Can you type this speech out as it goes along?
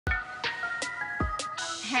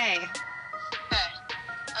Hey. Hey.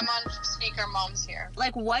 I'm on speaker. Mom's here.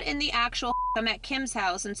 Like, what in the actual I'm at Kim's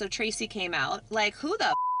house, and so Tracy came out. Like, who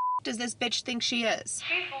the does this bitch think she is?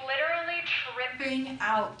 She's literally tripping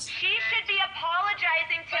out. She should be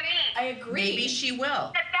apologizing to me. I agree. Maybe she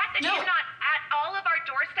will. The fact that she's not at all of our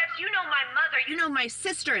doorsteps, you know my mother. You know my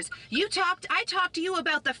sisters. I talked to you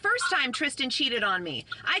about the first time Tristan cheated on me.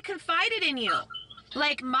 I confided in you.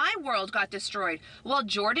 Like, my world got destroyed. While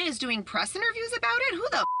Jordyn is doing press interviews about it, who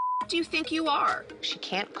the do you think you are? She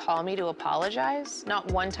can't call me to apologize. Not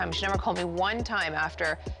one time. She never called me one time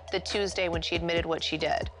after the Tuesday when she admitted what she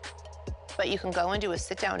did. But you can go and do a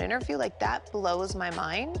sit-down interview? Like, that blows my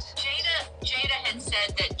mind. Jada had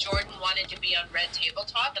said that Jordyn wanted to be on Red Table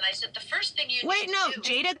Talk, and I said, the first thing you Wait, need no, to do...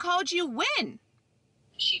 Jada called you when?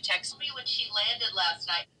 She texted me when she landed last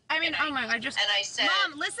night. I mean, oh my, And I said...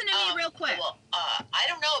 Mom, listen to me real quick. Well, I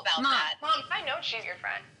don't know about Mom. that. Mom, I know she's your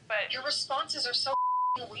friend, but Your responses are so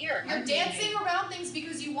weird. you're dancing around things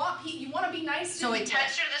because you want to be nice to So I people.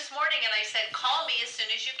 texted her this morning and I said, call me as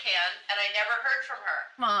soon as you can, and I never heard from her.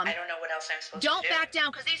 Mom. I don't know what else I'm supposed Don't to do. back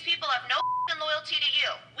down, because these people have no loyalty to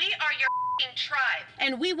you. We are your tribe.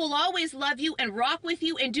 And we will always love you and rock with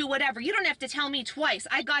you and do whatever. You don't have to tell me twice.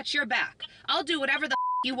 I got your back. I'll do whatever the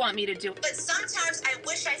you want me to do. But sometimes I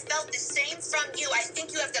wish I felt the same from you. I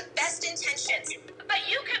think you have the best intentions. But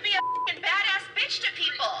you could be a badass bitch to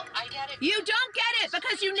people. I get it. You don't get it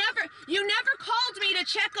because you never called me to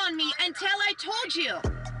check on me until I told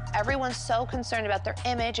you. Everyone's so concerned about their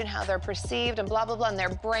image and how they're perceived and blah, blah, blah, and their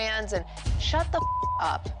brands, and shut the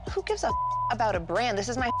up. Who gives a about a brand? This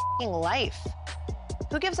is my life.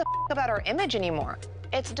 Who gives a about our image anymore?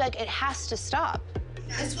 It's like, it has to stop.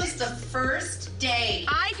 This was the first day.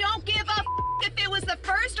 I don't give a if it was the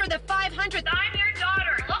first or the 500th. I'm your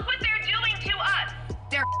daughter. Look what they're doing to us.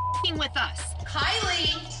 They're with us.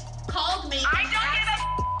 Kylie called me. I don't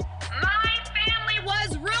give a My family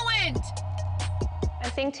Was ruined. I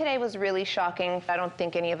think today was really shocking. I don't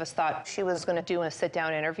think any of us thought she was going to do a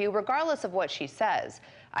sit-down interview, regardless of what she says.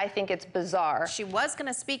 I think it's bizarre. She was going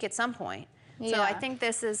to speak at some point. Yeah. So I think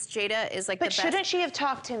Jada is like the But best. shouldn't she have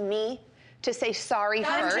talked to me to say sorry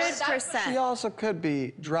first? 100%. She also could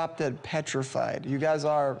be drop-dead petrified. You guys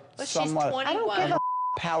are But she's somewhat 21. I don't give a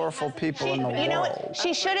powerful people in the You know world. what?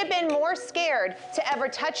 She should have been more scared to ever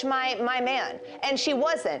touch my man. And she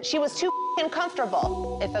wasn't. She was too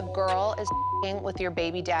comfortable. If a girl is with your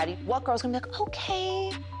baby daddy, what girl's gonna be like,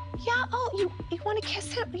 okay, yeah, oh, you want to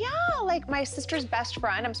kiss him? Yeah, like my sister's best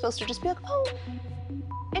friend, I'm supposed to just be like, oh,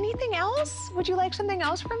 anything else? Would you like something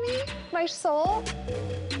else from me, my soul?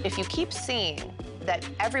 If you keep seeing that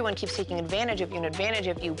everyone keeps taking advantage of you and advantage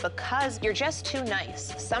of you because you're just too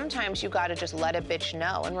nice, sometimes you gotta just let a bitch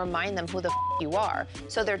know and remind them who the you are,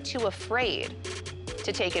 so they're too afraid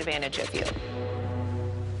to take advantage of you.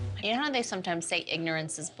 You know how they sometimes say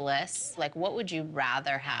ignorance is bliss? Like, what would you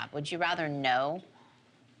rather have? Would you rather know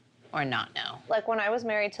or not know? Like when I was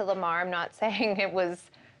married to Lamar, I'm not saying it was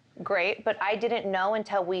great, but I didn't know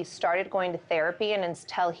until we started going to therapy and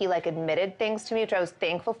until he like admitted things to me, which I was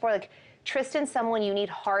thankful for. Like, Tristan's someone you need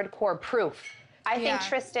hardcore proof. I think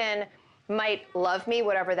Tristan might love me,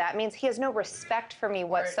 whatever that means. He has no respect for me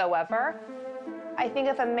whatsoever. I think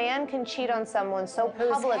if a man can cheat on someone so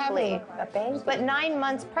publicly, but 9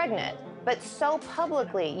 months pregnant, but so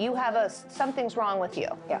publicly, you have something's wrong with you.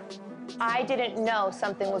 Yeah. I didn't know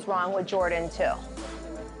something was wrong with Jordyn too.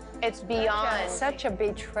 It's beyond. Such a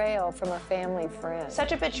betrayal from a family friend.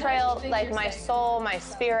 Such a betrayal, like my soul, my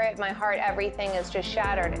spirit, my heart, everything is just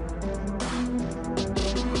shattered.